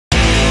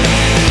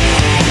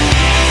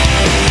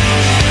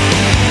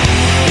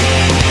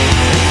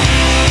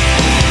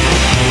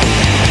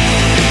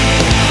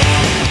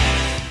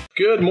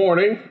good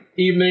morning,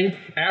 evening,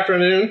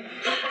 afternoon,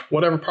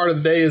 whatever part of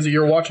the day is that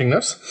you're watching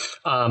this.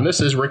 This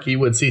is Ricky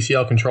with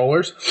CCL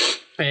Controllers,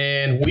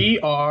 and we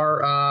are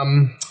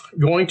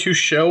going to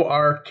show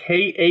our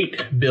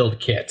K8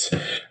 build kit.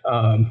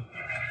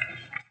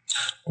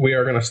 We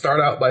are going to start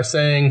out by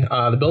saying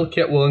the build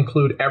kit will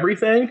include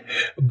everything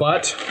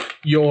but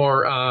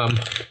your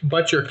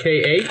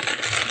K8.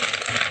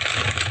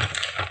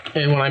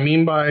 And what I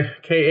mean by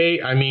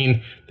K8, I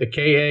mean the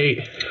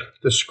K8,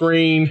 the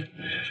screen,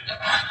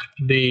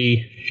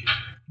 the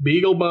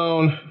beagle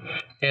bone,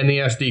 and the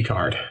SD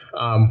card.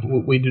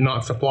 We do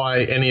not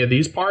supply any of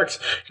these parts.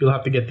 You'll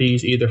have to get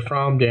these either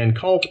from Dan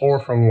Kulp or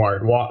from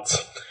Wired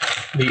Watts.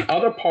 The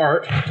other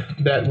part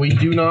that we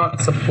do not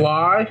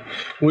supply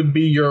would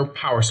be your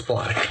power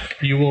supply.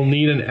 You will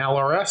need an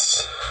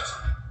LRS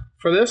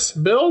for this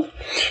build.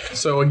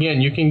 So again,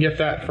 you can get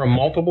that from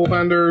multiple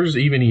vendors,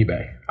 even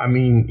eBay. I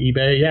mean,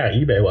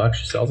 eBay will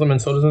actually sells them, and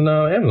so does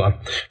Amazon.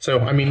 So,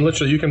 I mean,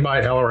 literally, you can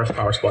buy LRS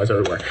power supplies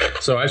everywhere.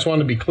 So I just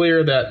wanted to be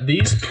clear that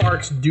these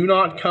parts do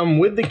not come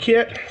with the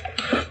kit.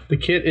 The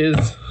kit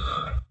is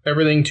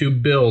everything to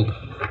build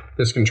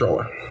this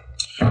controller.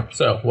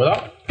 So,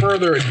 without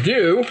further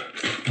ado,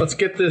 let's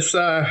get this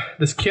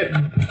this kit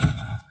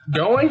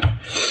going,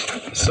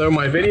 so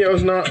my video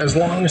is not as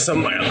long as some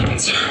of my other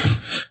ones.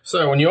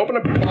 So when you open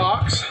up your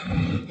box,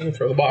 let me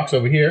throw the box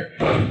over here.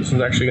 This is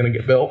actually going to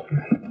get built.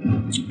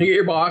 You get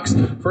your box.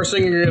 First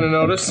thing you're going to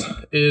notice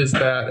is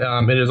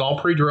that it is all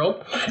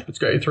pre-drilled. It's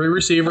got your 3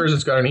 receivers,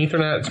 it's got an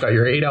Ethernet, it's got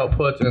your 8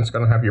 outputs, and it's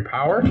going to have your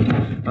power.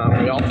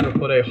 We also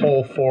put a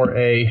hole for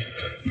a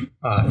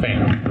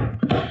fan.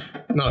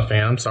 Not a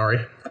fan, I'm sorry.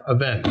 A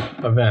vent.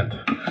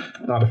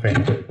 Not a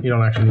fan. You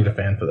don't actually need a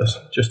fan for this.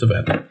 Just a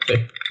vent. See,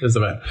 this is a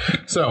vent.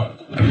 So,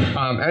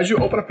 as you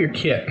open up your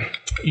kit,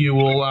 you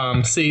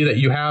will see that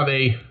you have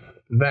a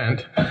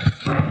vent.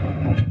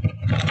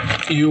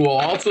 You will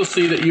also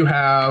see that you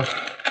have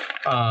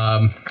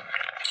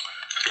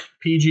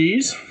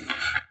PGs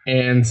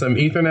and some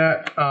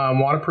Ethernet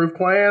waterproof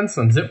glands,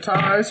 some zip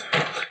ties.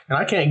 And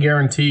I can't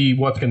guarantee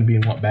what's going to be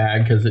in what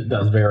bag because it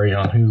does vary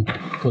on who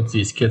puts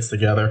these kits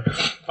together.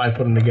 If I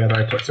put them together,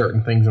 I put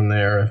certain things in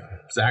there. If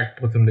Zach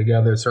puts them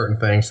together, certain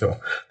things. So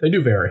they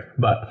do vary.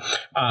 But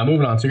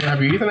moving on. So you're going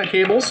to have your Ethernet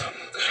cables.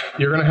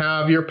 You're going to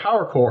have your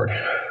power cord.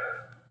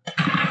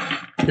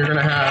 You're going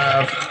to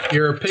have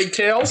your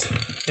pigtails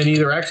in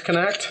either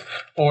X-Connect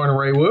or in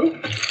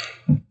Raywu.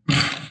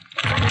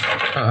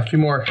 A few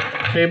more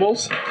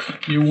cables.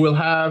 You will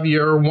have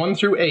your 1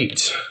 through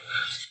 8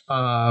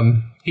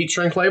 heat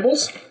shrink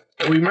labels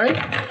that we make.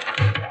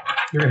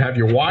 You're going to have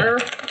your wire.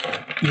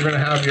 You're going to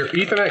have your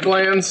Ethernet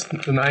glands,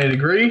 the 90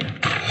 degree.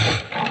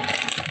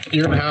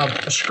 You're going to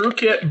have a screw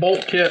kit,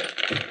 bolt kit,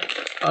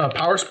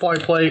 power supply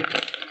plate.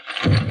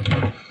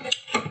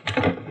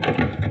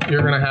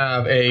 You're going to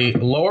have a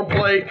lower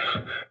plate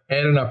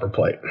and an upper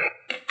plate.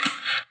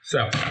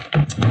 So,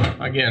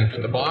 again,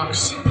 the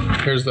box,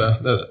 here's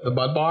the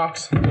bud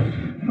box.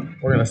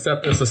 We're going to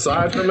set this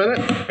aside for a minute,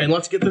 and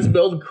let's get this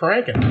build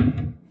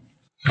cranking.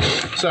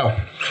 So,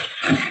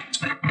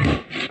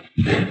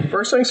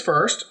 first things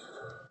first,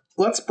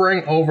 let's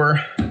bring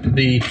over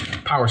the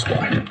power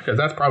supply, because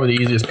that's probably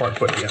the easiest part to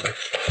put together.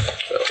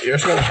 So, you're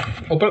just going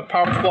to open up the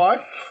power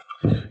supply.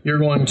 You're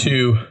going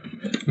to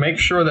make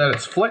sure that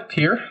it's flicked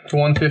here to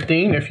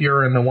 115 if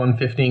you're in the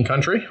 115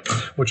 country,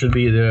 which would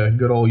be the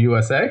good old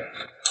USA.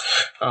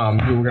 We're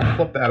going to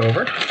flip that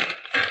over.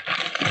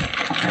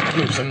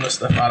 Move some of this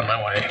stuff out of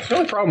my way. The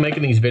only problem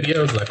making these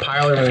videos is I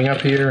pile everything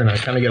up here and I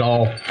kind of get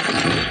all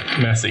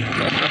messy,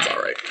 but that's all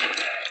right.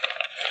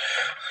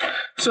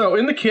 So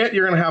in the kit,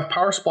 you're going to have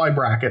power supply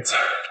brackets.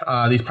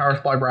 These power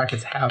supply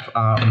brackets have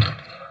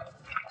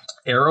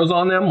arrows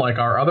on them like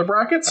our other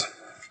brackets.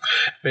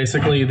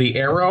 Basically, the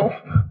arrow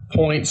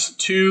points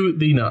to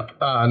the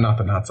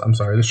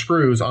the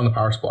screws on the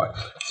power supply.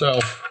 So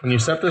when you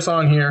set this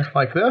on here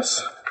like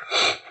this,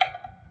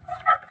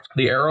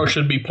 the arrow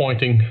should be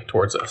pointing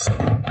towards us.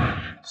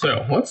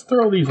 So let's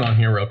throw these on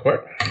here real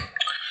quick.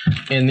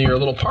 In your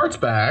little parts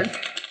bag,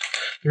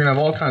 you're gonna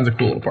have all kinds of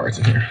cool little parts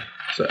in here.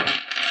 So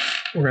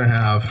we're gonna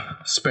have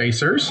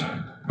spacers,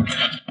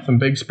 some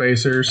big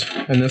spacers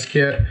in this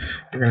kit.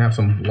 You're gonna have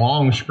some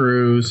long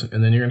screws,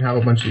 and then you're gonna have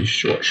a bunch of these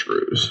short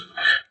screws.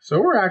 So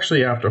we're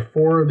actually after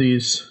 4 of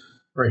these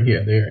right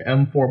here. They're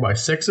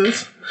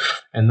M4x6s,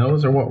 and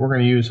those are what we're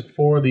gonna use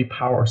for the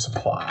power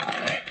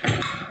supply.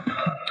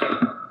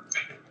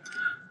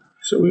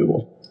 So we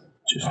will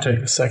just take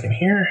a second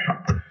here,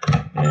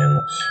 and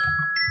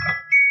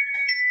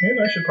maybe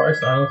I should probably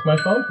silence my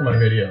phone for my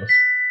videos.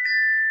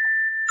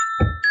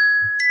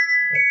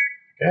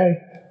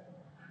 Okay.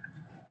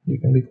 You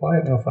can be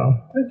quiet now,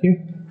 phone. Thank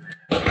you.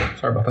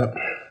 Sorry about that.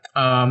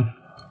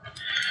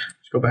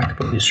 Let's go back to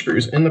put these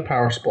screws in the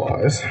power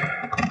supplies.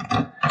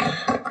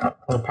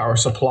 Or power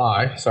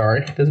supply,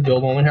 sorry. This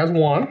build only has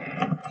 1.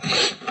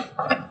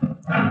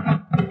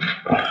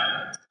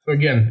 So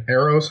again,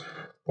 arrows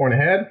going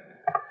ahead.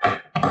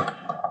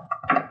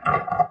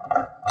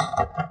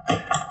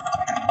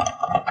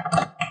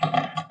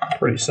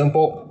 Pretty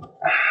simple.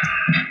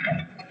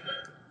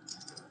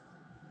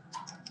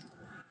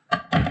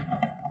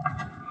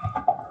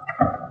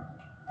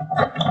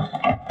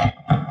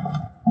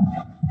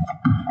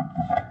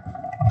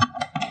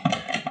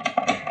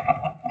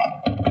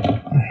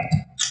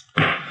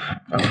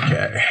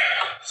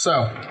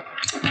 So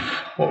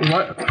what we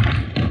might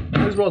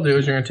as well do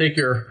is you're going to take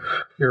your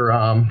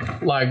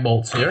lag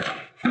bolts here.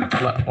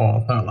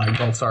 Well, not lag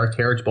bolts, sorry,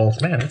 carriage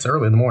bolts. Man, it's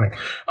early in the morning.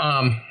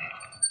 And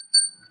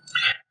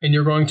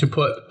you're going to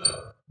put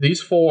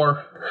these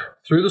 4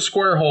 through the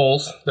square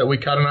holes that we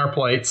cut in our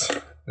plates.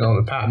 You know,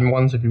 the patent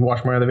ones, if you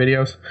watch my other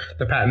videos,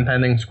 the patent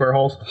pending square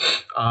holes.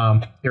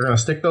 You're going to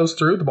stick those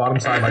through the bottom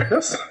side like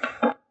this.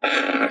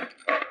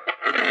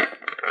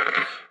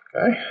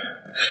 Okay.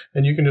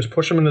 And you can just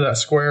push them into that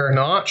square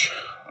notch.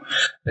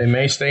 They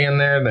may stay in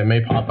there, they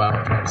may pop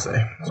out, let's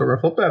say. So we're going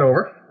to flip that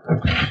over.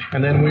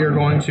 And then we are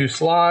going to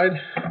slide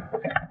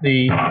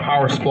the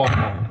power supply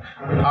on.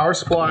 The power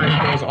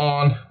supply goes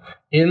on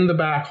in the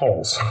back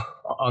holes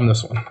on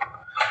this one.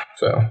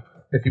 So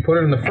if you put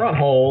it in the front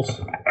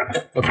holes,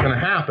 what's going to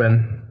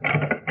happen,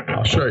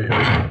 I'll show you.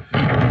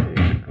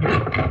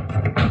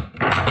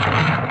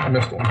 I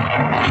missed one.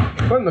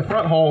 Put in the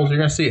front holes, you're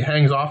going to see it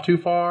hangs off too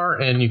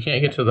far and you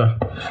can't get to the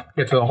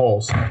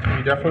holes.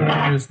 You definitely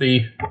want to use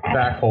the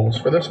back holes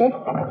for this one.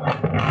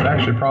 I'd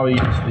actually probably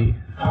use the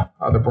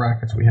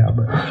brackets we have,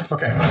 but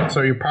okay.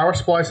 So your power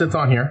supply sits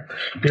on here.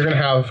 You're going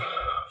to have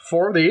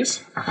 4 of these.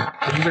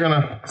 These are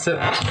going to sit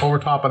over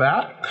top of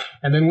that.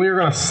 And then we're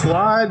going to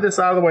slide this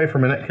out of the way for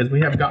a minute because we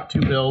have got to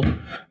build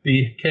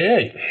the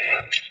K8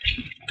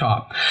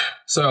 top.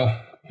 So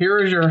here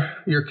is your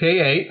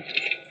K8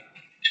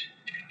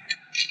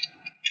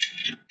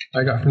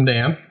 I got from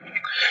Dan.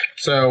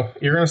 So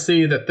you're going to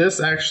see that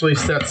this actually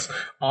sets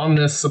on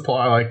this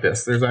supply like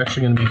this. There's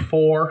actually going to be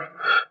 4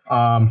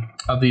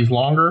 of these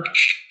longer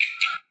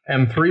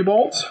M3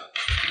 bolts.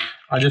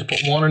 I just put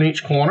 1 in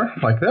each corner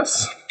like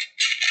this.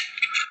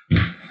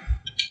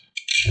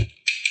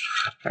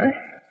 Okay,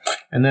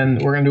 and then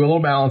we're going to do a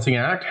little balancing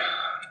act.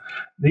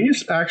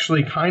 These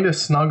actually kind of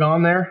snug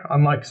on there,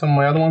 unlike some of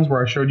my other ones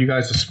where I showed you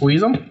guys to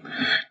squeeze them.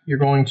 You're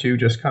going to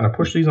just kind of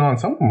push these on,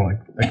 something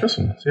like this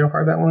one. See how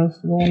hard that one is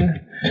to go on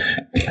there?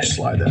 I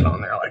slide that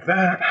on there like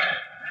that.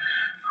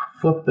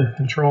 Flip the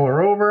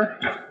controller over.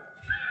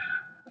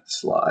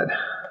 Slide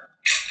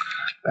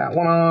that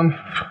one on.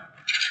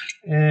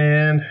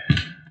 And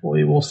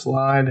we will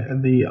slide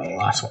the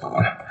last one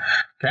on.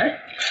 Okay,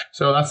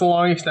 so that's the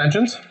long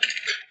extensions.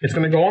 It's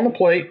going to go on the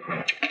plate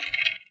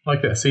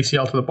like this.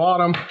 CCL to the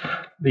bottom,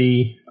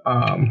 the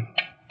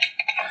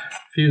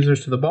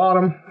fusers to the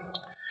bottom,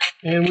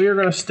 and we are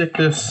going to stick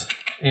this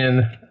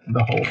in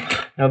the hole.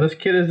 Now this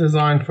kit is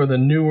designed for the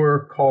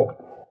newer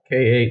Kulp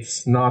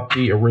K8s, not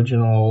the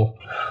original.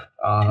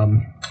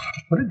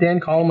 What did Dan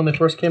call them when they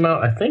first came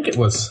out? I think it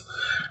was,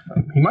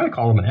 he might have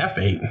called them an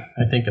F8,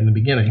 I think, in the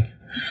beginning.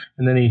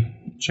 And then he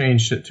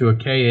changed it to a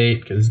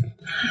K8 because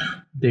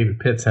David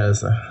Pitts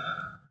has an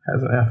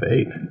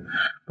F8.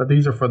 But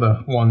these are for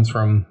the ones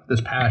from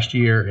this past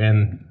year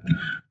in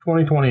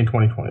 2020 and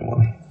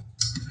 2021.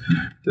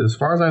 As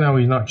far as I know,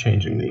 he's not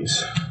changing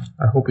these.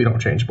 I hope he don't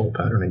change bolt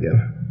pattern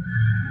again.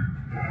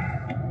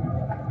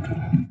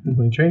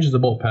 When he changes the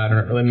bolt pattern,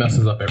 it really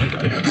messes up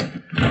everybody.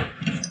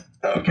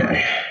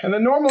 Okay, and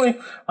then normally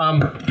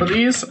for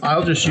these,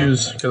 I'll just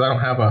use, because I don't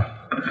have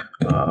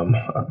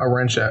a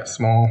wrench that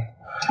small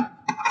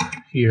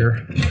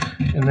here,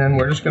 and then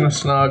we're just going to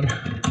snug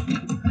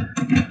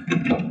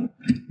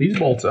these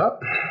bolts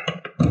up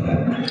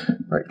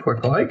right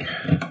quick like.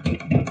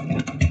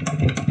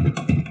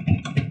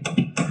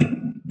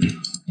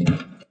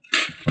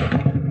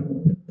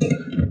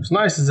 What's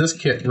nice is this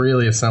kit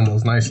really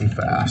assembles nice and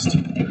fast.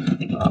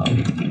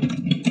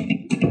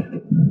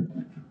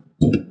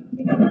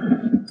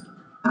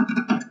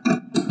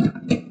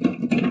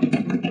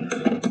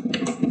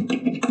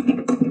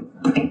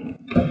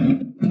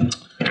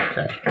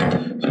 Okay,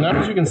 so now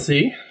as you can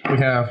see, we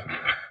have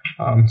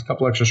a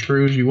couple extra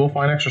screws. You will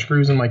find extra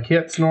screws in my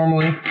kits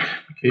normally. In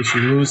case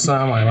you lose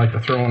some, I like to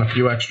throw in a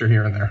few extra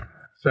here and there.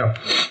 So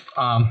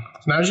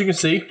now as you can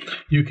see,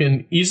 you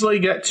can easily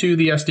get to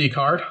the SD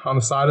card on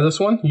the side of this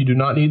one. You do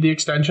not need the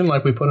extension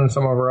like we put in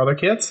some of our other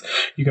kits.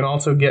 You can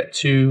also get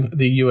to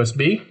the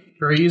USB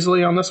very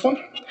easily on this one.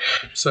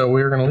 So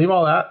we're going to leave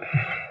all that.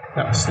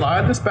 Now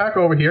slide this back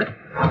over here.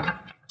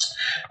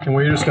 And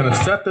we're just going to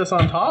set this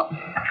on top.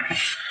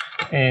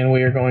 And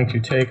we are going to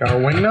take our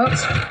wing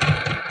nuts.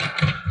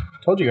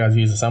 Told you guys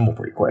these assemble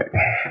pretty quick.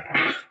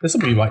 This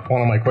will be like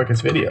one of my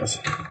quickest videos.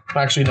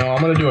 Actually, no, I'm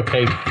going to do a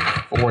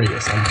K40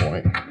 at some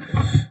point.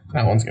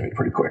 That one's going to be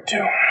pretty quick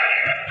too.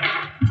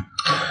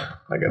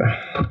 I gotta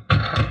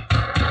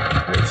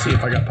see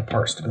if I got the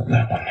parts to build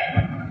that one.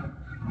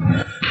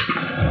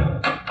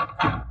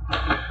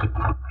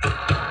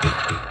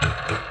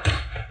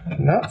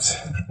 Nuts.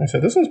 Like I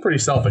said, this one's pretty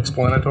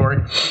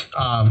self-explanatory.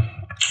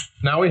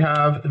 Now we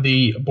have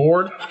the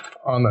board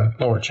on the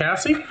lower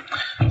chassis.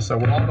 So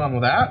we're all done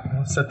with that.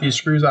 Let's set these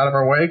screws out of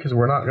our way because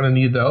we're not going to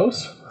need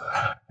those.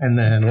 And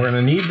then we're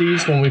going to need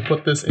these when we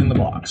put this in the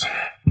box.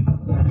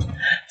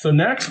 So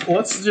next,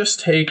 let's just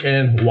take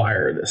and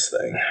wire this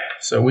thing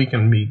so we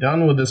can be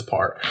done with this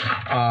part.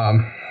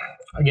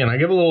 Again, I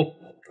give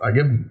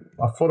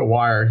a foot of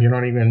wire. You're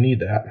not even going to need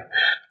that.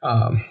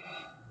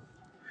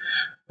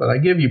 But I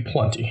give you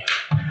plenty.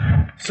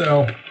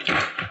 So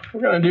what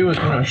we're going to do is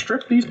we're going to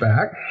strip these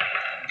back.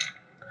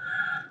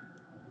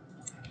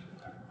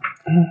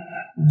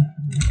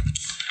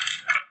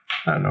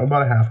 I don't know,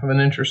 about a 1/2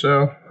 inch or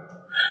so.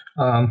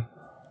 And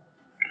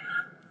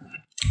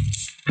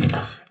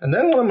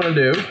then what I'm going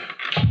to do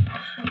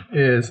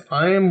is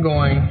I am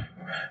going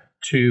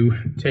to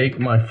take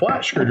my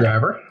flat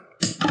screwdriver,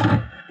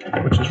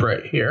 which is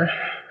right here,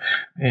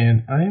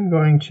 and I am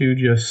going to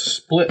just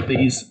split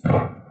these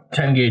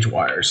 10 gauge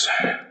wires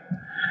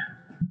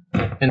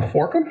and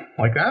fork them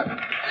like that.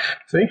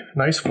 See,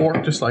 nice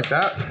fork just like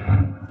that.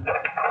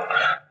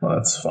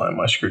 Let's find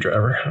my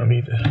screwdriver.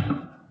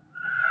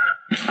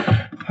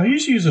 I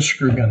usually use a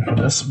screw gun for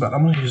this, but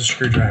I'm going to use a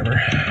screwdriver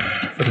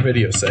for the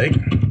video's sake.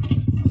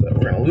 So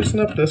we're going to loosen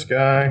up this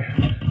guy.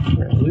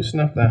 We're going to loosen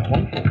up that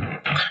one.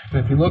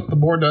 And if you look, the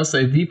board does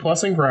say V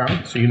plus and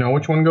ground, so you know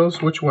which one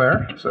goes which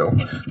where. So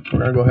we're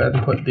going to go ahead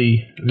and put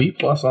the V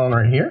plus on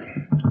right here.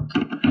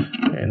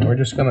 And we're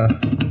just going to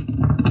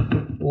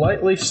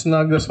lightly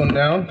snug this one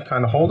down,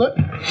 kind of hold it.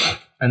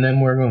 And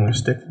then we're going to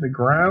stick the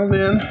ground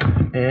in,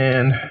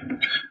 and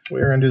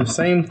we're going to do the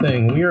same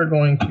thing. We are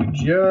going to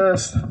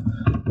just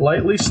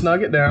lightly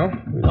snug it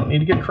down. We don't need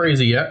to get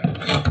crazy yet,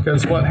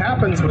 because what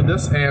happens with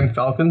this and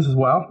Falcons as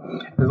well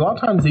is a lot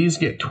of times these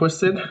get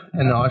twisted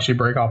and they'll actually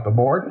break off the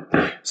board.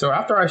 So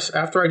after I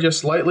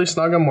just lightly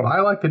snug them, what I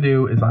like to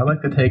do is I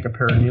like to take a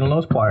pair of needle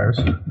nose pliers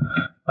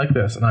like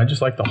this, and I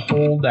just like to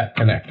hold that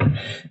connector.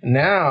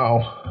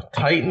 Now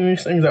tighten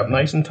these things up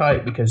nice and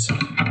tight, because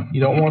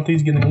you don't want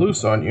these getting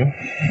loose on you.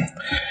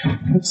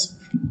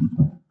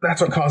 That's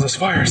what causes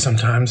fire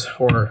sometimes,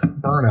 or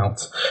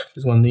burnouts,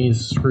 is when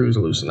these screws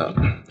loosen up.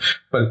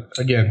 But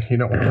again, you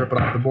don't want to rip it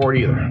off the board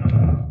either.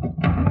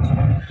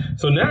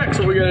 So next,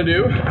 what we're going to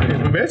do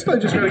is we basically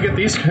just got to get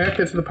these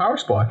connected to the power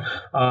supply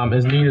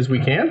as neat as we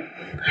can.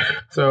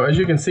 So as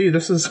you can see,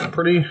 this is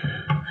pretty,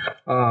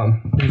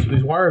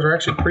 these wires are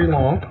actually pretty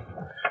long.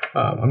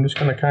 I'm just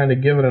going to kind of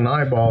give it an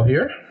eyeball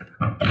here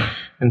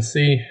and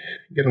see,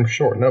 get them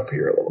shortened up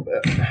here a little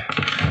bit.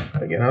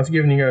 Again, I was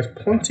giving you guys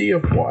plenty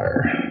of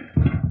wire.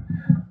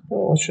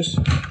 Well, let's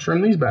just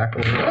trim these back a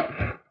little bit,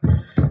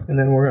 and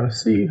then we're going to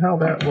see how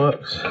that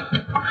looks.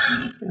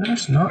 And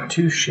that's not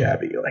too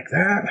shabby like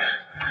that.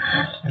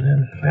 And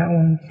then that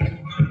one is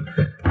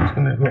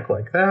going to look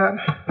like that.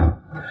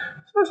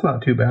 So that's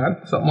not too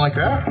bad. Something like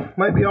that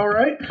might be all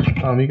right.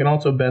 You can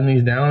also bend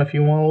these down if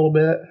you want a little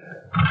bit,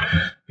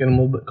 get them a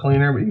little bit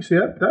cleaner. But you can see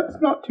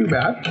that's not too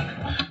bad. So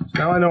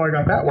now I know I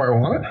got that where I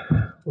want it.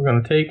 We're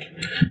going to take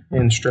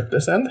and strip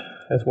this end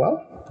as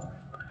well.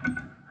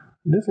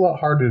 It's a lot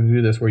harder to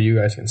do this where you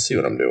guys can see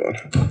what I'm doing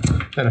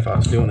than if I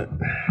was doing it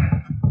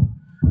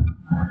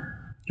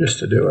just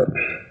to do it.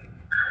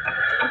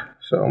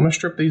 So I'm going to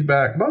strip these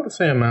back about the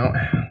same amount,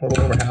 a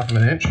little over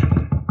 1/2 inch.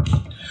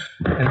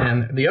 And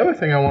then the other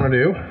thing I want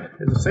to do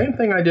is the same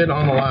thing I did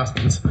on the last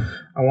ones.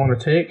 I want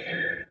to take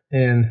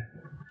and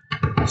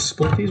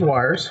split these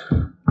wires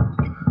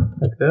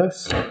like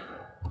this,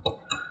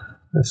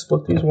 and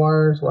split these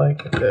wires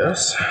like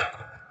this.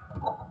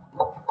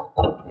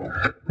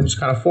 And just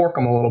kind of fork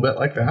them a little bit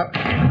like that.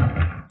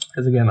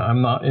 Because again,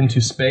 I'm not into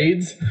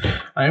spades.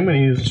 I am going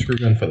to use a screw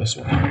gun for this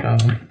one. I'll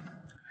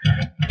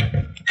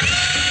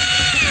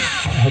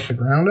hook the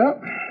ground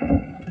up.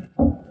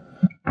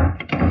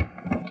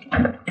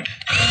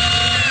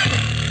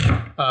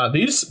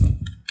 These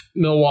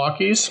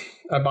Milwaukee's,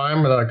 I buy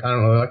them, they're like, I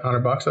don't know, they're like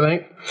 $100 I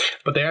think.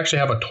 But they actually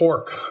have a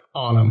torque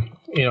on them.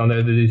 You know,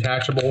 they're the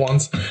detachable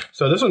ones.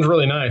 So this one's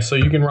really nice. So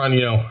you can run, you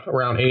know,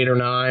 around 8 or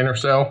 9 or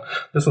so.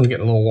 This one's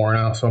getting a little worn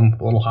out, so I'm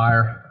a little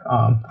higher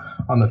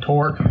on the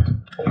torque.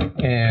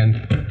 And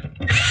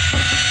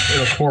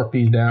it'll torque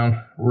these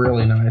down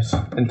really nice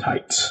and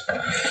tight.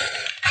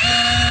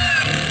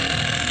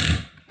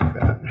 Like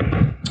that.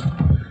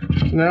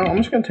 So now I'm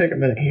just going to take a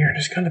minute here and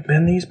just kind of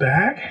bend these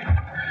back.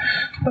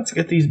 Let's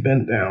get these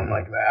bent down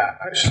like that.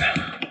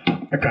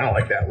 I kind of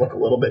like that look a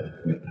little bit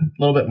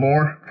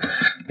more.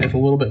 It's a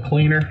little bit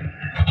cleaner.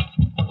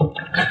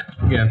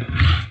 Again,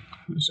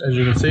 just as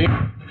you can see,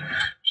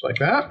 just like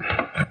that.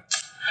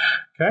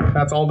 Okay,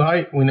 that's all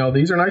tight. We know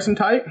these are nice and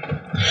tight.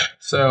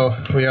 So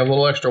we have a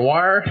little extra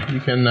wire.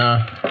 You can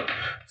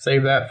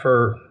save that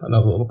for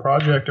another little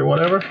project or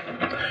whatever.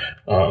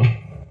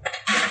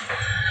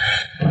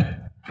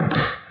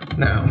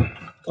 Now,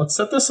 let's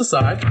set this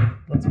aside.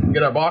 Let's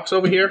get our box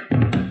over here.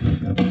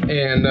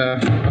 And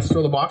let's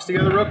throw the box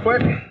together real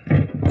quick.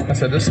 Like I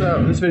said, this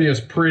video is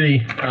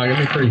pretty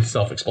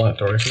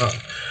self-explanatory. It's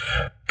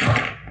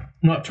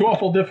not too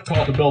awful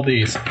difficult to build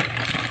these.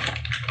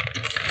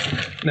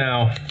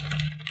 Now,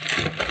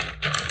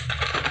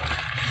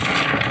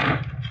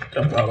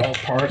 dump out all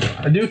parts.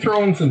 I do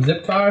throw in some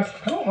zip ties.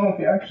 I don't know if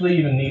you actually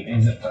even need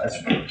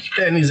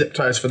any zip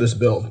ties for this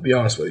build, to be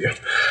honest with you.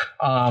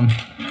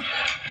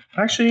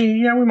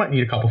 Actually, yeah, we might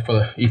need a couple for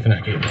the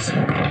Ethernet cables.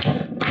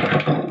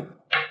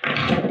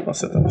 I'll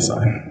set them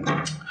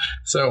aside.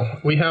 So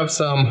we have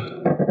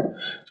some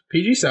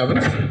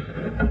PG7s.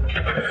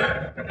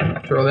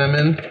 Throw them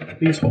in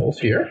these holes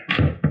here.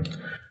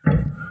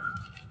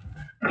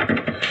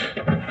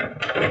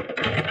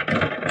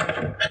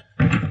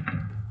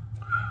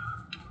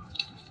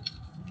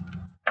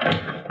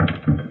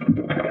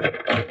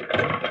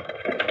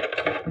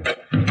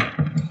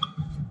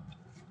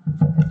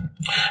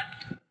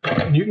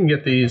 can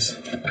get these.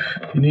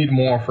 You need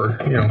more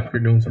for, you know, if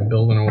you're doing some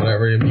building or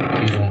whatever.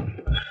 These won't.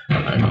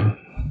 I mean,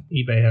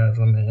 eBay has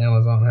them,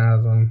 Amazon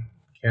has them,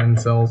 Ken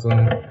sells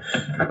them.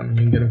 I mean,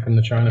 you can get them from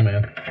the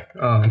Chinaman.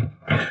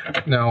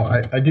 Now,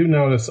 I do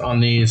notice on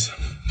these,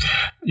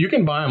 you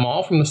can buy them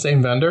all from the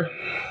same vendor,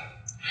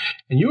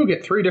 and you will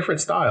get 3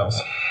 different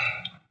styles.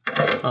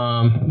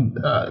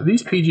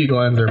 These PG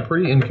glands are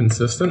pretty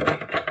inconsistent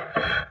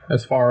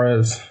as far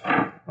as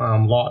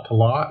lot to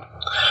lot,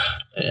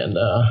 and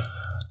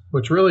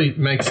which really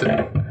makes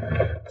it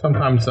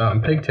sometimes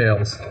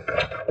pigtails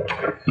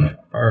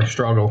are a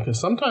struggle, because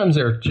sometimes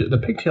the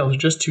pigtails are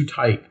just too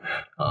tight.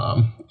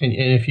 And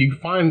if you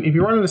run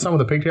into some of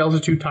the pigtails are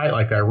too tight,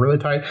 like that, really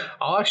tight,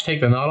 I'll actually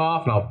take the nut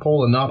off and I'll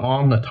pull the nut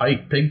on the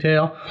tight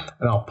pigtail,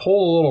 and I'll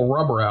pull a little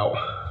rubber out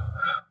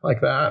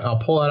like that. I'll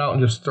pull that out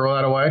and just throw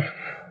that away,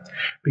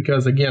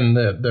 because again,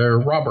 they're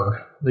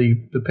rubber.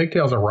 The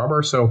pigtails are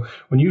rubber, so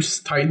when you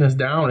tighten this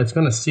down, it's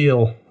going to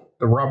seal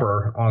the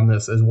rubber on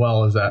this as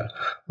well as that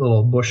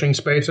little bushing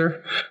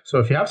spacer. So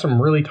if you have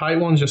some really tight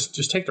ones,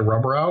 just take the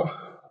rubber out,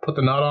 put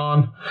the nut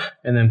on,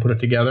 and then put it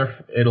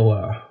together. It'll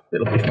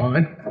be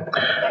fine.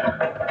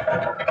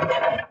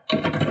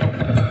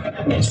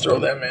 Let's throw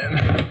them in.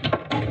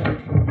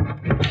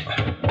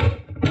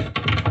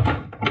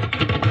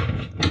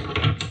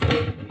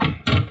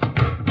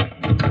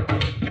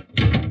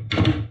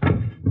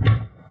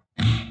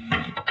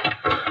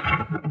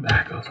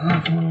 Back goes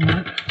off a little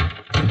bit.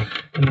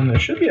 And then there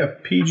should be a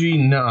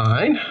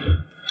PG9.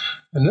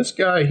 And this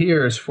guy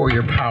here is for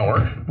your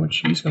power, which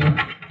he's going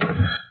to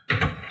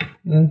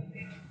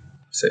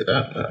say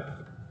that.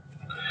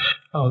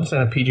 Oh, this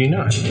ain't a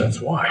PG9. That's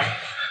why.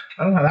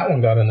 I don't know how that one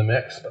got in the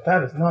mix, but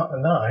that is not a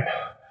 9.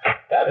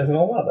 That is an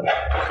 11.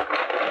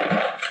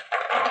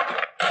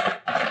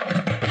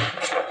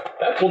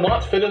 That will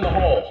not fit in the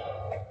hole.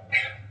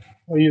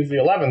 We use the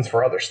 11s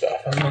for other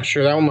stuff. I'm not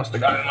sure. That one must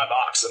have got in my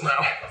box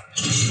somehow.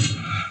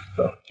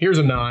 So here's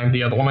a 9.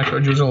 The other one I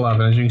showed you is an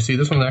 11. As you can see,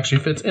 this one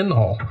actually fits in the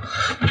hole.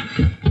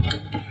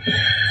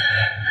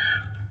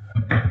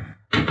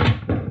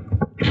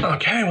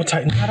 Okay, we'll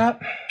tighten that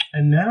up.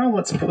 And now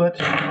let's put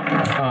the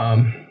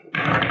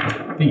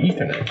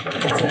Ethernet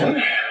in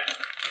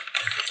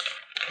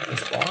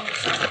this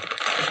box.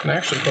 And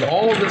actually put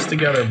all of this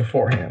together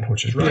beforehand,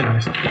 which is really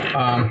nice.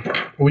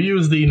 We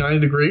use the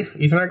 90-degree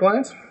Ethernet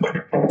glands.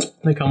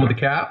 They come with the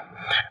cap.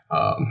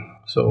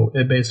 So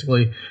it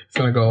basically, it's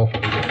going to go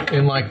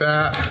in like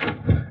that,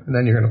 and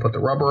then you're going to put the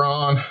rubber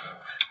on,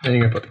 then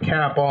you're going to put the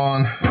cap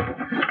on,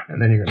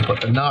 and then you're going to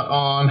put the nut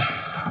on,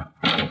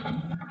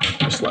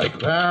 just like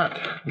that.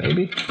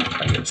 Maybe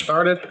I can get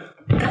started.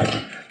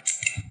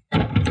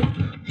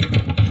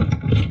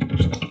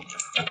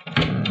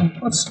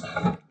 Let's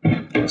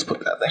put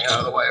that thing out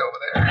of the way over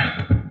there.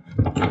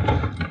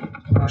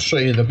 I'll show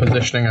you the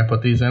positioning I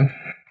put these in.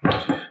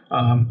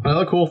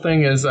 Another cool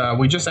thing is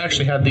we just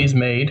actually had these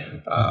made.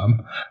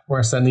 We're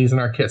going to send these in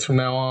our kits from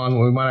now on.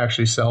 We might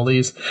actually sell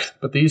these,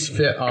 but these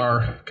fit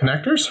our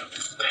connectors.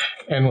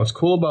 And what's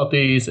cool about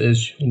these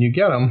is when you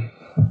get them,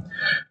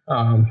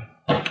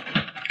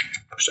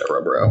 push that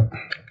rubber out.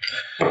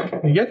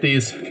 When you get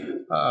these,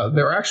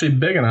 they're actually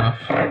big enough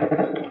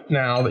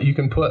now that you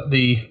can put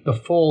the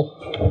full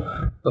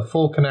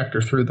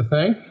connector through the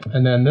thing,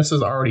 and then this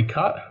is already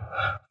cut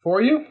for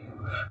you.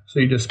 So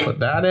you just put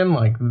that in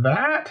like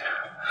that.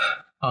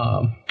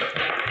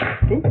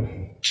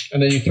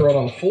 And then you throw it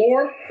on the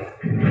floor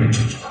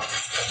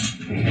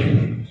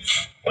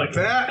like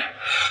that,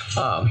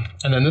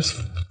 and then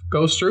this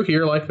goes through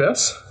here like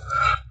this.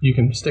 You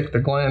can stick the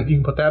gland, you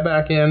can put that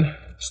back in,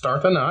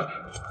 start the nut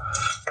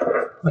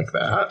like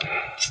that,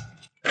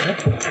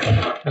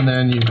 okay. And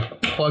then you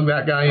plug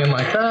that guy in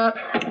like that,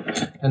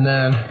 and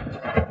then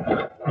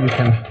you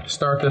can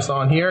start this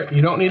on here.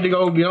 You don't need to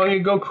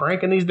go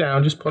cranking these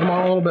down. Just put them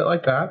on a little bit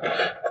like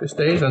that. It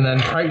stays, and then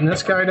tighten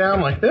this guy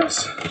down like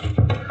this.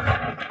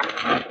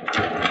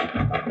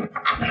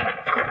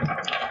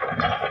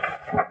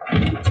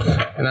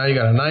 And now you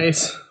got a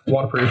nice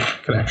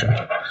waterproof connection.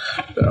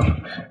 So,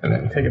 and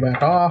then take it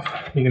back off.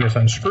 You can just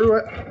unscrew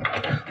it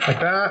like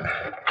that,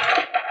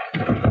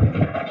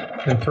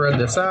 and thread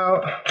this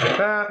out like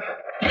that.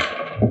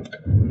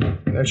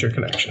 That's your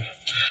connection.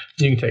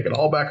 You can take it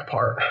all back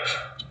apart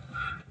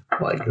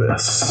like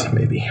this,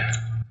 maybe.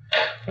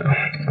 I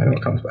know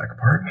it comes back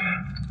apart.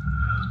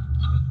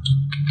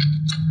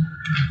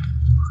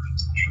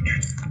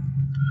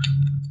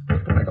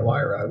 Make a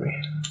liar out of me.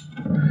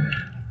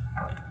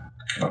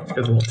 It's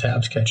because the little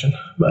tab's catching,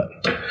 but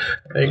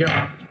there you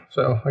go.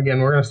 So again,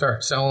 we're going to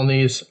start selling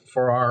these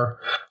for our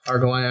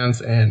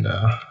glands, and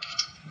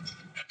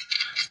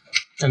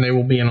they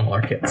will be in all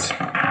our kits.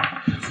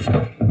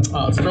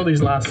 Let's throw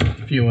these last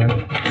few in.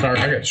 Sorry,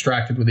 I got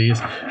distracted with these.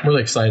 I'm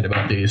really excited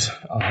about these.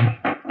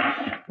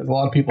 There's a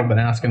lot of people have been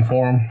asking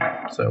for them,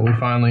 so we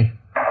finally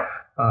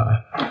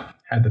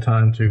had the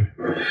time to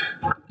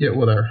get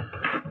with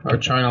our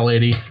China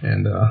lady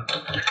and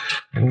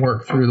and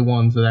work through the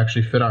ones that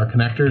actually fit our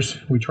connectors.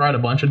 We tried a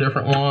bunch of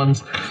different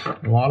ones.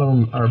 A lot of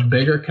them are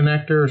bigger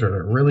connectors, or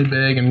they're really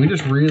big, and we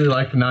just really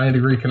like the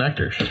 90-degree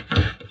connectors.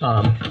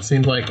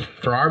 Seems like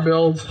for our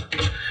builds,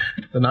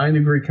 the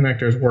 90-degree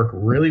connectors work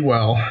really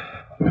well.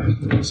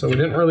 So we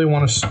didn't really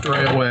want to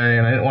stray away,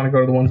 and I didn't want to go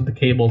to the ones with the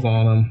cables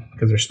on them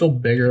because they're still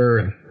bigger,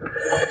 and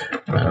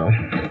I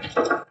don't know.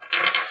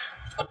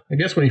 I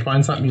guess when you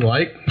find something you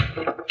like,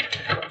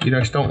 you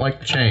just don't like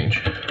the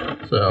change.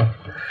 So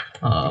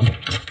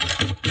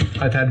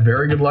I've had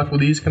very good luck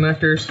with these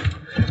connectors.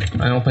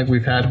 I don't think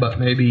we've had but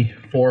maybe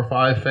 4 or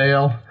 5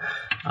 fail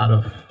out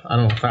of, I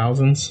don't know,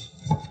 thousands.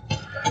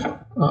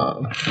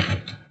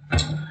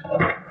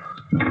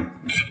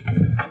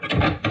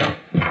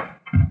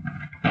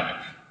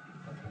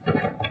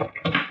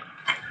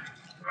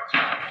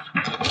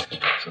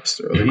 So let's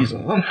throw these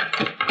on.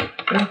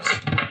 Oops.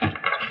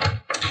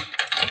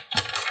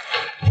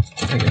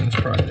 Again, it's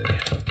probably I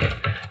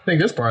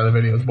think this part of the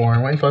video is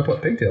boring. Wait until I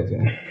put pigtails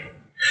on.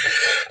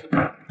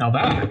 Now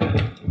that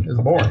is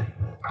boring,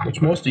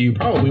 which most of you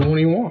probably won't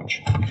even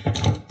watch.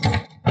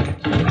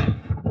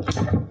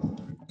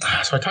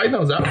 So I tighten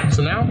those up.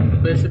 So now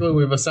basically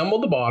we've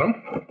assembled the bottom.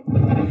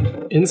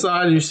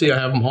 Inside you see I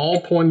have them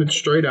all pointed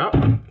straight up.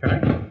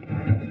 Okay.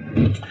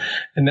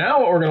 And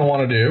now what we're going to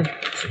want to do,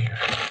 let's see here.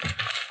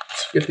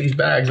 Let's get these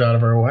bags out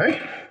of our way.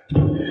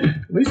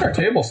 At least our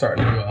table's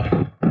starting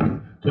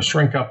to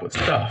shrink up with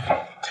stuff.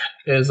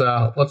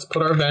 Let's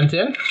put our vent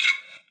in.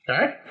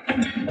 Okay.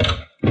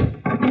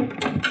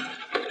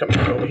 Come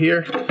back over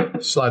here,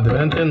 slide the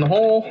vent in the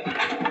hole.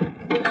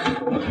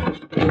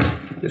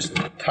 Just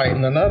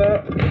tighten the nut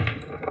up.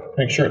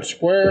 Make sure it's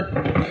square.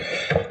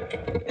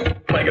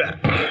 Like that.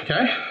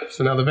 Okay.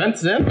 So now the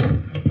vent's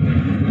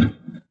in.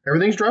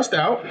 Everything's dressed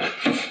out.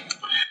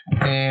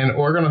 And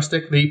we're going to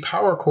stick the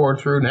power cord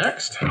through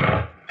next,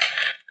 because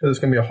it's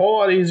going to be a whole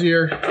lot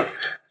easier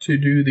to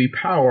do the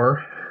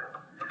power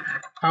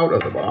out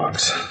of the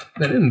box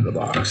than into the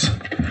box.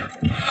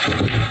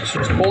 So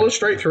just pull it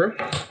straight through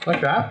like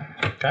that.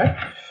 Okay.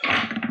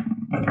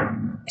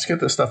 Let's get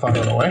this stuff out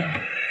of the way.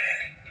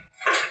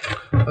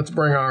 Let's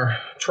bring our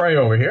tray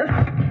over here.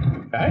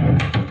 Okay.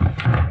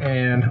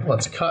 And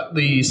let's cut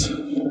these.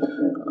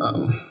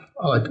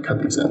 I like to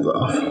cut these ends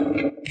off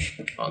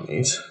on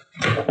these.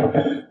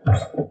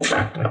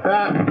 Like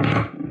that.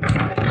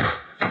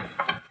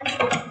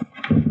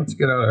 Let's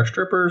get out our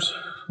strippers.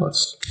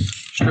 Let's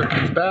strip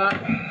these back.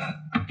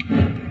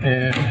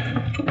 And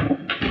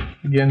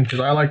again, because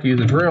I like to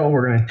use a drill,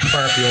 we're going to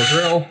fire up the old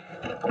drill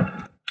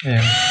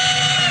and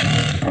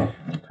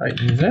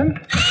tighten these in.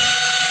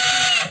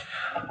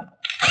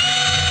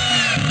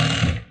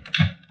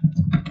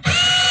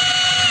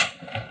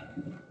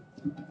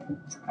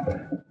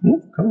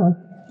 Ooh, come on.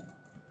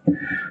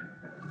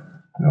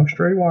 No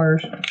stray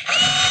wires.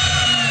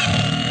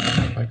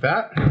 Like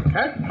that.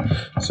 Okay.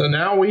 So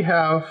now we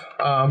have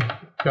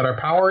got our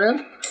power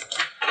in.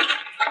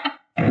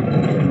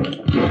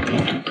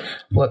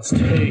 Let's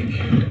take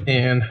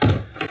and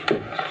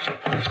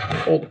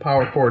hold the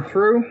power cord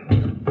through.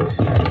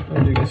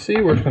 As you can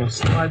see, we're just going to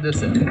slide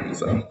this in.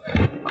 So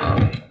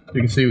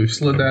you can see we've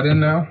slid that in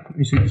now.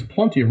 You see there's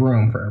plenty of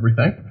room for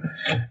everything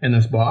in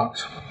this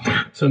box.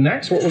 So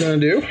next what we're going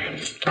to do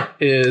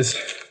is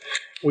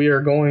we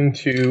are going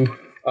to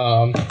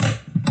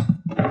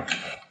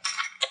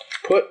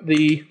put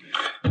the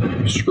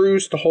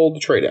screws to hold the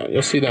tray down.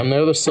 You'll see them.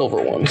 They're the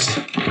silver ones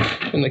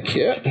in the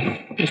kit.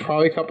 There's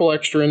probably a couple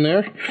extra in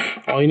there.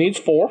 All you need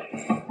is 4.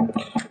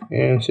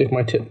 And see if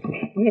my tip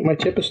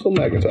is still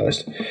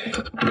magnetized.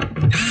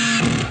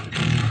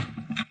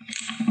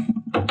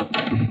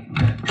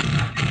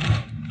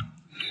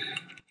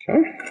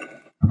 Okay.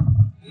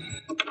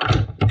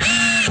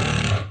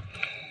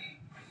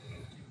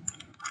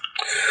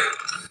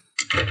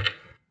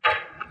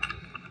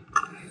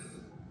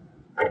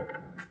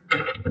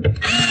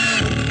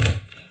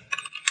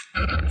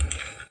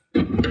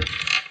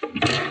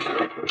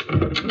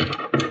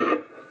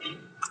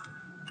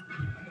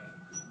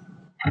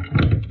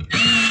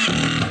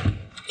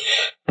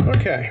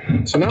 Okay,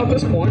 so now at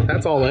this point,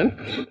 that's all in.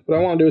 What I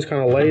want to do is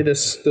kind of lay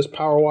this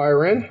power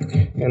wire in,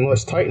 and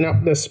let's tighten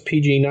up this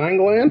PG9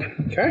 gland,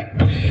 okay?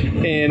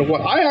 And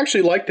what I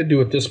actually like to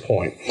do at this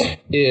point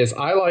is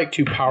I like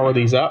to power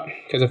these up,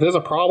 because if there's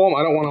a problem,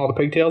 I don't want all the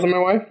pigtails in my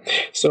way.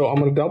 So I'm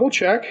going to double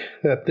check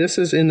that this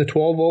is in the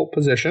 12 volt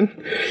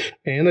position,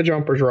 and the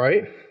jumper's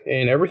right,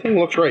 and everything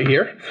looks right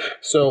here.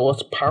 So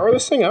let's power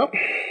this thing up.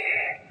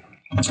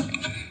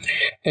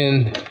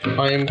 And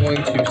I am going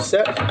to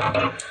set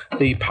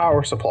the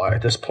power supply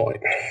at this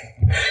point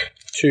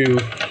to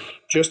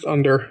just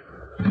under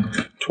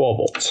 12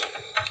 volts.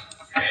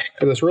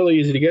 Because it's really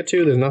easy to get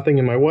to, there's nothing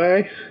in my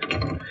way.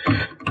 I'm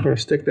going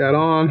to stick that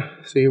on.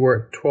 See,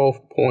 we're at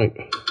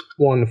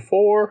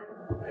 12.14.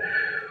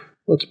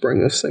 Let's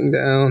bring this thing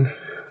down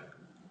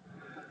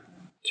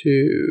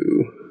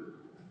to,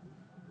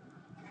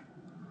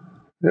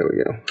 there we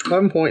go,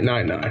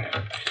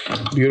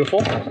 11.99.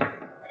 Beautiful.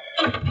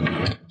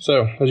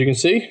 So, as you can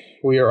see,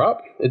 we are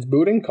up. It's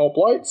booting, Kulp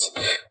lights.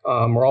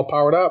 We're all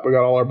powered up. We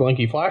got all our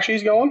blinky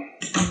flashies going.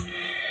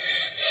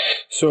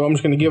 So I'm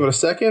just going to give it a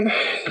second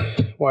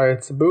while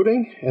it's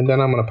booting, and then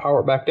I'm going to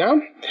power it back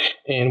down,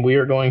 and we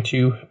are going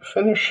to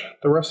finish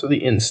the rest of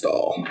the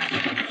install.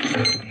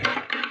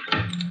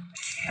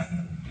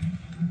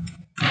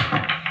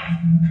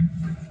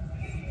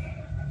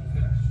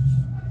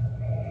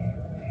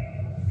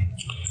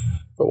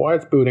 But while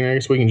it's booting, I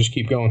guess we can just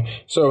keep going.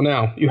 So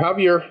now you have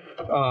your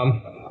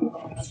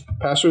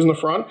capacitors in the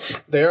front.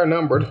 They are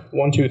numbered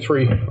 1, 2,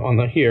 3 on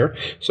the here.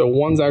 So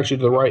 1's actually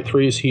to the right,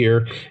 3 is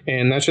here,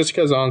 and that's just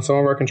because on some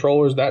of our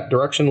controllers that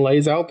direction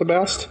lays out the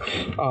best.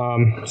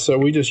 So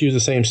we just use the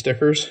same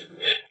stickers.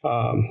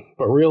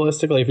 But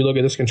realistically, if you look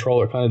at this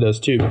controller, it kind of does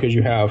too, because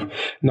you have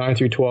 9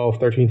 through 12,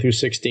 13 through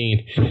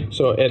 16.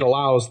 So it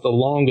allows the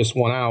longest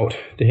one out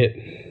to hit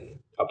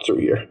up through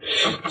here.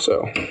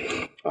 So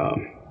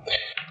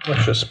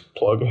let's just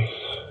plug.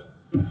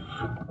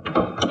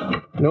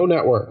 No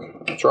network.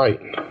 That's right.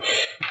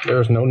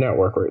 There's no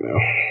network right now.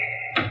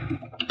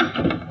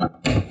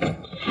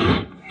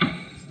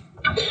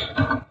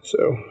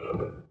 So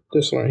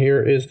this one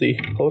here is the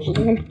closest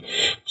one.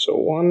 So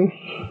 1,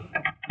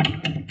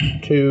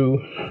 2,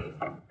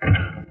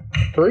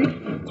 3.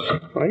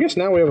 I guess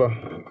now we have I'm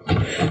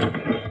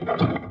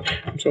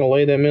just going to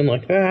lay them in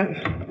like that.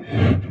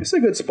 It's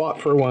a good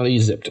spot for one of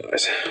these zip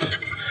ties.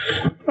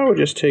 I would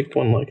just take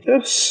one like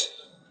this.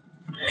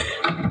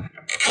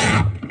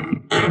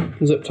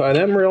 Zip tie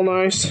them real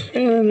nice,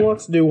 and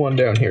let's do one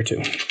down here too.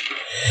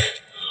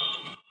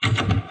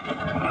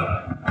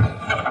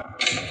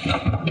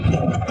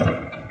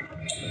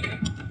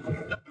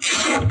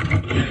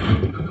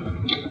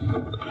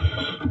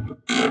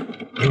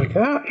 Like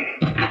that.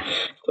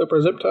 Clip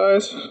our zip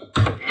ties.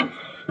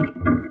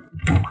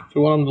 If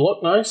you want them to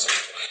look nice.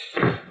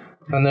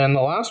 And then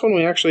the last one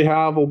we actually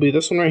have will be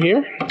this one right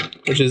here,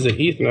 which is the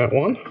Ethernet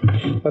one.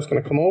 That's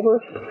going to come over,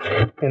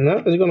 and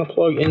that is going to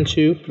plug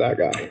into that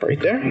guy right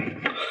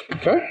there.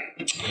 Okay,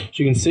 as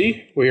you can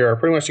see, we are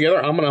pretty much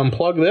together. I'm going to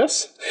unplug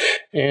this,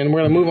 and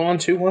we're going to move on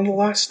to one of the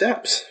last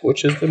steps,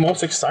 which is the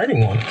most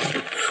exciting one.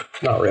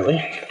 Not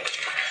really.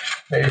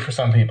 Maybe for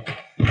some people.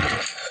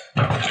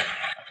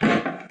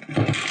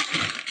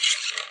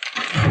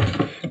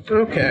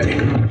 Okay,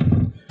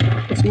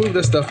 let's move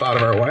this stuff out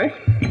of our way.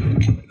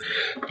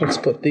 Let's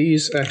put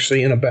these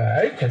actually in a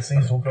bag, because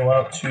these will go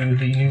out to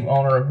the new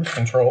owner of this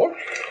controller.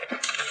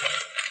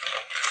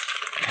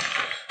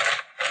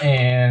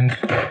 And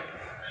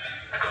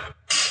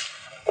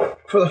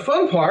for the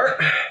fun part,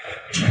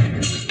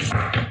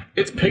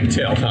 it's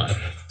pigtail time.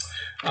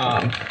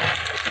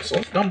 So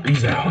let's dump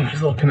these out,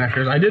 these little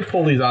connectors. I did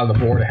pull these out of the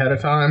board ahead of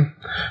time.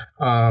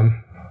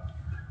 And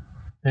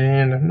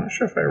I'm not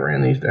sure if I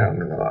ran these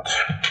down or not.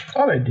 I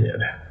thought I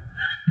did.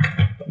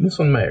 But this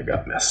one may have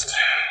got missed.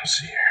 Let's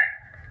see here.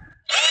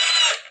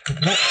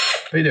 Nope,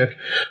 they did.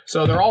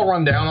 So they're all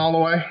run down all the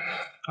way.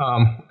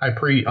 I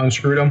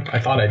pre-unscrewed them. I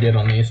thought I did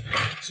on these,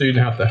 so you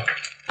didn't have to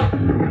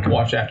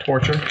watch that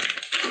torture.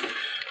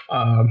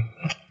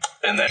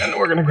 And then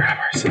we're gonna grab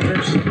our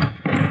scissors.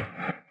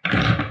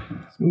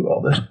 Let's move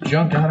all this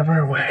junk out of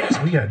our way, because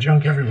we got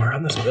junk everywhere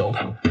on this build.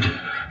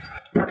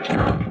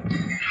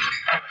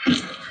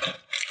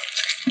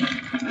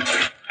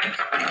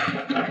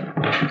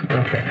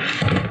 Okay.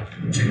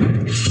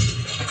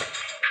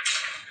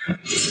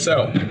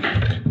 So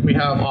we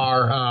have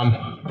our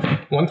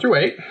 1 through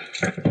 8.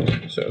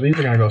 So these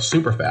are going to go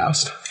super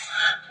fast.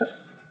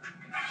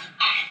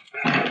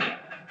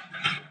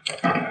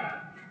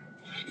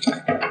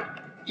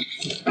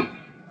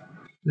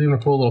 There's even a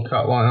cool little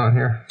cut line on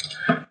here.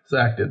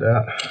 Zach did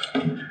that.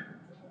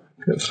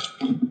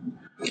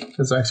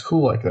 Because Zach's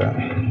cool like that.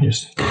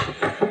 Just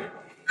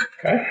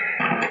okay.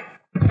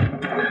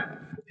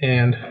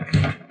 And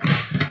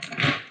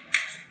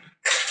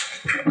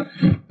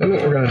then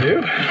what we're going to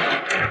do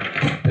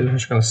is we're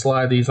just going to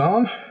slide these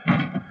on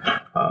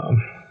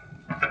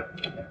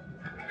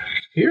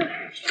here.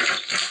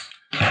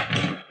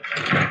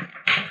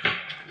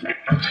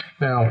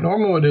 Now,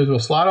 normally what we'll do is we'll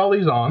slide all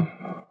these on,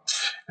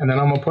 and then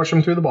I'm going to push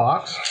them through the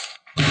box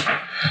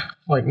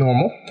like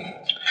normal,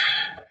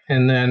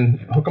 and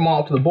then hook them all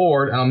up to the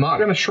board, and I'm not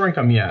going to shrink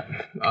them yet.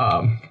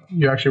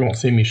 You actually won't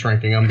see me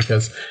shrinking them,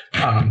 because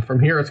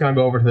from here it's going to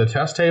go over to the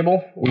test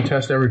table. We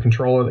test every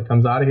controller that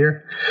comes out of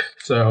here.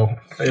 So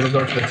it'll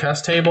go to the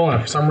test table, and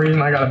if for some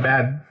reason I got a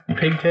bad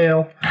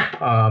pigtail,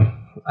 I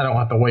don't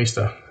have to waste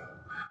a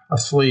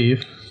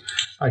sleeve.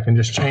 I can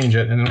just change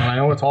it, and when I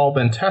know it's all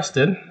been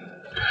tested,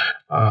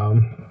 I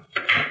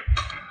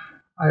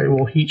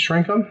will heat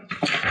shrink them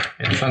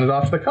and send it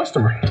off to the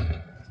customer.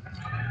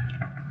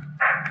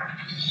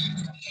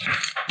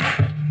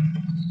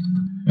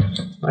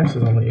 Nice,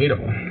 there's only 8 of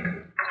them.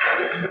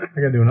 I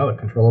gotta do another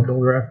controller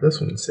builder after this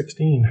one,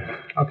 16.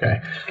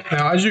 Okay,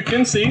 now as you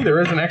can see,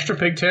 there is an extra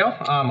pigtail.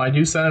 I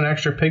do send an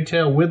extra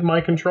pigtail with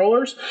my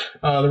controllers.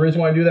 The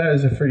reason why I do that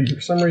is if for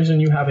some reason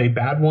you have a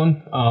bad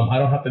one, I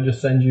don't have to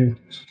just send you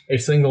a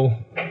single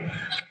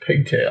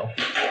pigtail.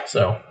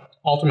 So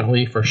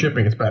ultimately for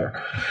shipping it's better.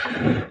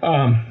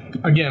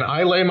 Again,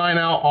 I lay mine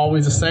out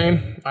always the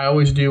same. I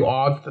always do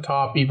odds at the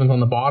top, evens on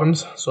the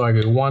bottoms. So I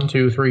go 1,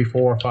 2, 3,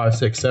 4, 5,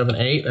 6, 7,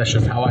 8. That's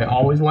just how I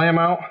always lay them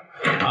out.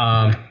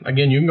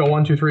 Again, you can go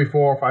 1, 2, 3,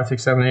 4, 5,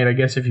 6, 7, 8, I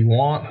guess, if you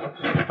want.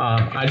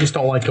 I just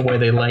don't like the way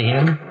they lay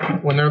in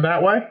when they're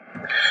that way.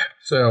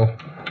 So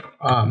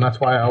that's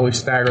why I always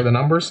stagger the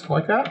numbers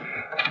like that.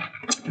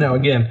 Now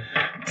again,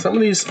 some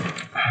of these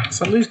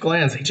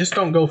glands, they just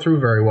don't go through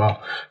very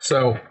well.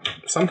 So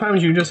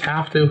sometimes you just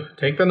have to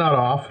take the nut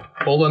off,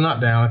 pull the nut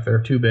down if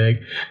they're too big,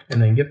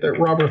 and then get that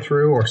rubber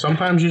through, or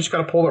sometimes you just got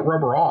to pull that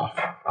rubber off.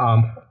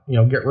 You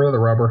know, get rid of the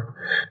rubber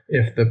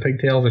if the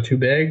pigtails are too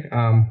big.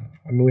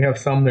 I mean, we have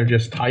some, they're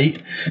just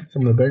tight,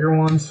 some of the bigger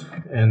ones,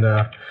 and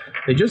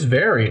they just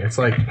vary. It's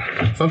like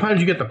sometimes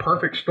you get the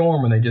perfect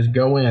storm and they just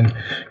go in, and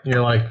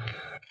you're like,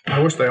 I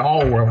wish they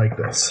all were like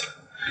this.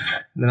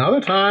 And then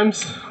other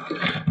times,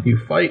 you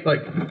fight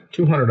like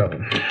 200 of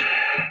them.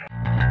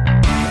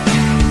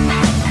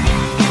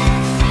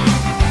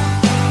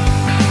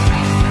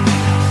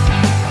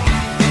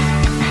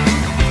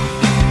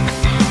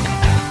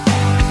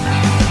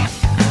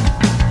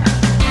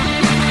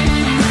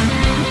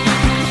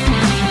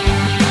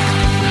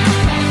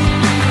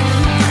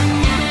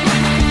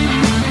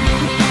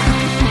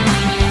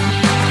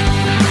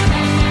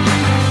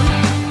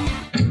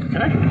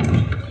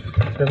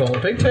 There's all the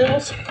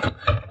pigtails.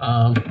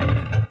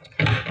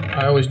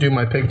 I always do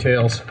my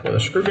pigtails with a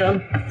screw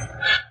gun.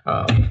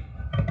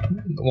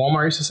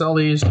 Walmart used to sell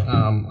these.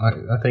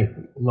 I think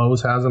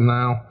Lowe's has them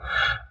now.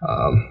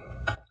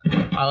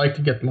 I like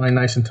to get mine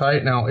nice and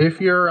tight. Now,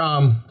 if your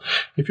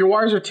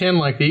wires are tin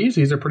like these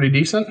are pretty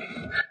decent.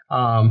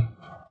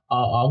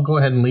 I'll go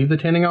ahead and leave the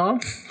tinning on.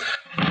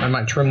 I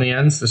might trim the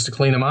ends just to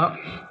clean them up,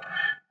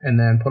 and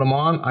then put them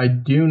on. I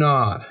do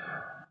not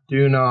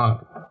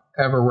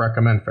ever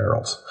recommend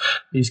ferrules.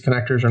 These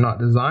connectors are not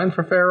designed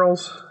for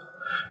ferrules.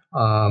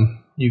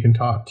 You can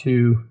talk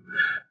to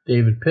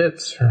David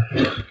Pitts,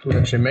 who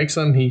actually makes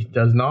them. He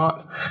does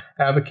not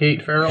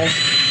advocate ferrules.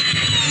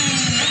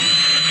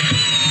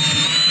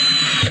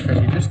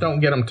 You just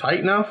don't get them tight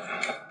enough,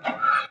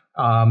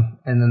 and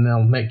then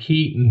they'll make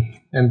heat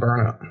and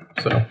burn up.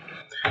 So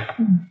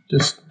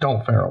just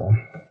don't ferrule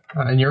them.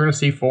 And you're going to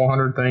see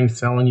 400 things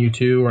telling you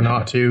to or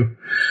not to.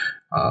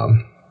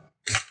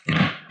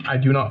 I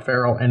do not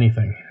ferrule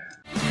anything.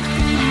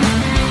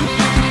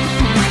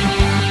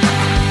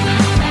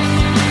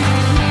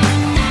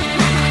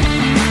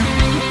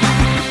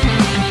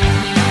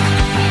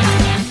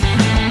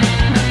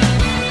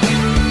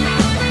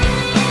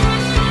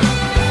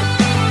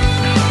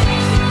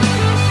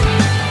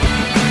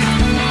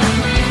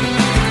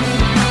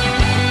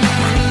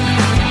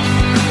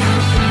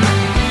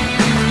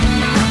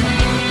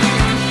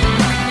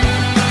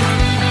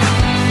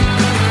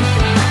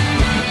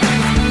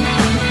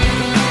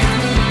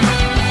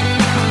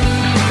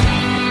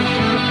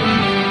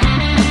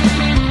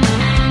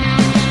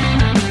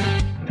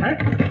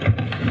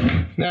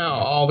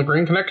 The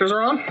green connectors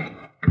are on.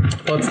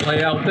 Let's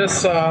lay out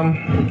this.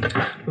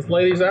 Let's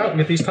lay these out and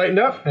get these tightened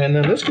up, and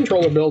then this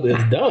controller build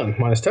is done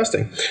minus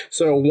testing.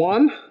 So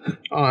one,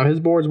 his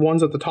board's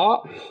one's at the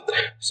top.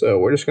 So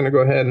we're just going to go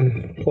ahead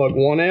and plug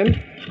one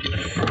in,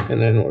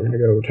 and then we're going to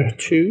go to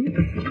 2,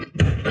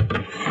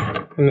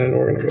 and then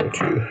we're going to go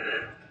to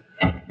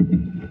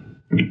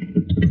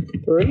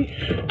 3,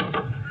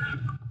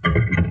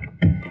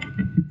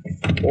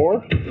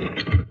 4.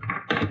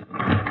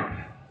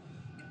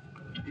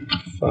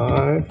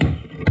 5,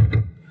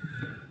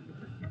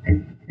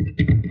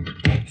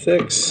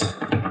 6,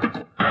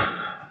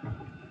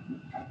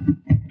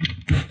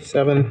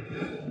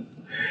 7,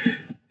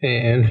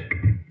 and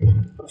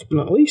last but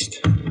not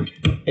least,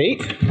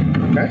 8.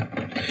 Okay.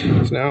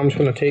 So now I'm just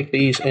going to take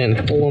these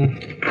and pull them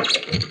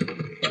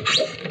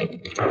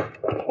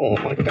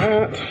like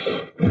that.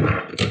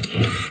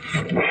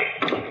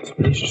 So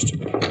these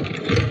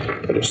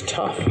are just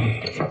tough.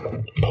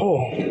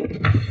 Pull.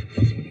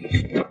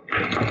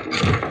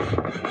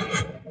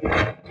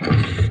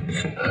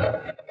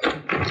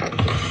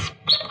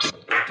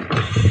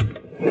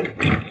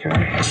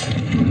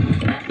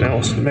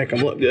 To make them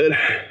look good,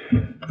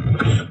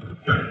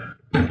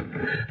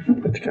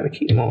 but to kind of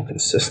keep them all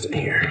consistent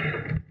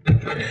here.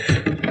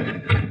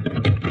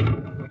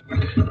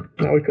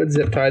 Now we could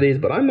zip tie these,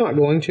 but I'm not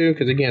going to,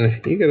 because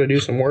again, you got to do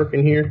some work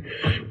in here.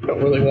 You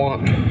don't really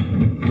want,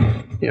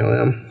 you know,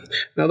 them.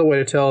 Another way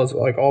to tell is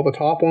like all the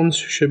top ones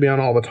should be on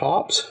all the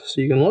tops,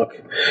 so you can look.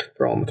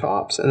 They're all on the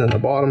tops, and then the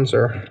bottoms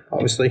are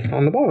obviously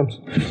on the bottoms.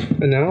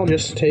 And now I'll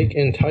just take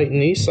and tighten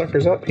these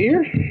suckers up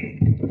here.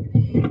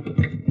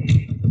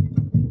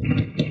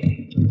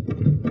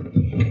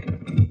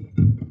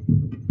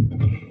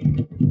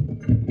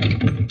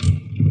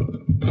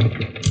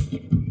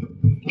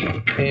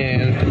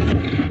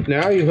 And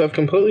now you have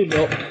completely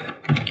built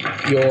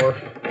your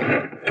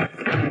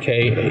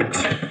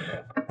K8.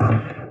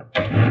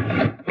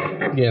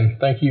 Again,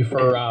 thank you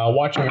for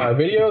watching our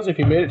videos. If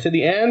you made it to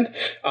the end,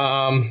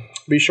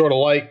 be sure to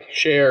like,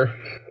 share,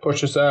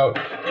 push us out.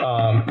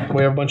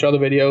 We have a bunch of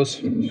other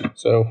videos,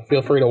 so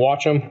feel free to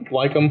watch them,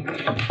 like them,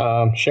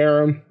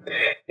 share them,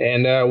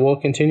 and we'll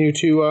continue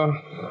to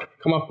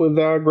come up with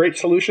great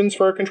solutions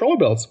for controller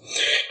builds.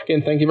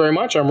 Again, thank you very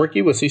much. I'm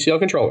Ricky with CCL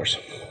Controllers.